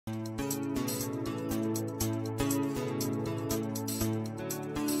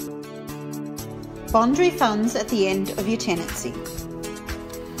Bond refunds at the end of your tenancy.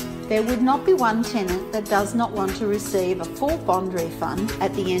 There would not be one tenant that does not want to receive a full bond refund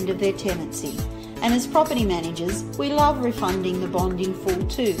at the end of their tenancy, and as property managers, we love refunding the bond in full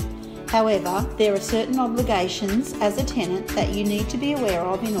too. However, there are certain obligations as a tenant that you need to be aware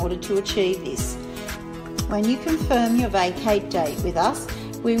of in order to achieve this. When you confirm your vacate date with us,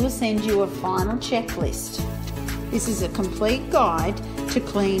 we will send you a final checklist. This is a complete guide to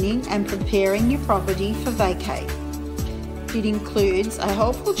cleaning and preparing your property for vacate. It includes a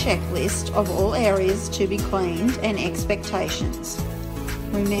helpful checklist of all areas to be cleaned and expectations.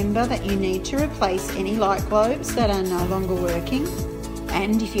 Remember that you need to replace any light globes that are no longer working,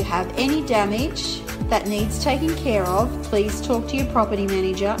 and if you have any damage that needs taking care of, please talk to your property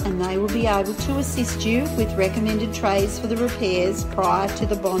manager and they will be able to assist you with recommended trades for the repairs prior to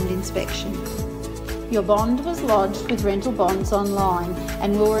the bond inspection. Your bond was lodged with Rental Bonds online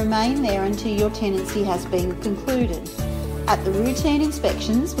and will remain there until your tenancy has been concluded. At the routine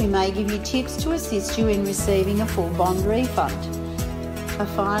inspections, we may give you tips to assist you in receiving a full bond refund. A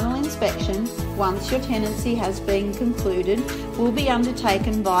final inspection, once your tenancy has been concluded, will be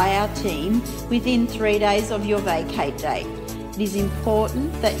undertaken by our team within 3 days of your vacate date. It is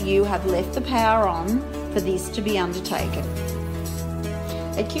important that you have left the power on for this to be undertaken.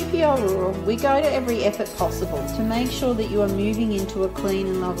 At QPL Rural, we go to every effort possible to make sure that you are moving into a clean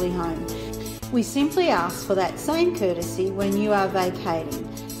and lovely home. We simply ask for that same courtesy when you are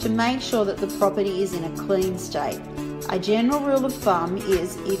vacating, to make sure that the property is in a clean state. A general rule of thumb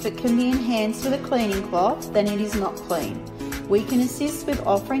is if it can be enhanced with a cleaning cloth, then it is not clean. We can assist with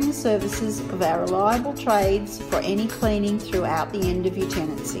offering the services of our reliable trades for any cleaning throughout the end of your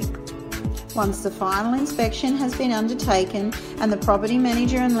tenancy. Once the final inspection has been undertaken and the property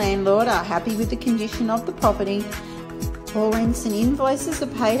manager and landlord are happy with the condition of the property, all rents and invoices are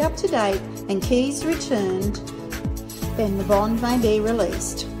paid up to date and keys returned, then the bond may be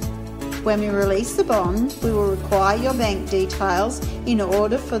released. When we release the bond, we will require your bank details in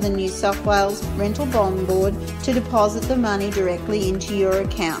order for the New South Wales Rental Bond Board to deposit the money directly into your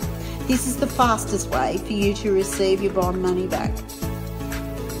account. This is the fastest way for you to receive your bond money back.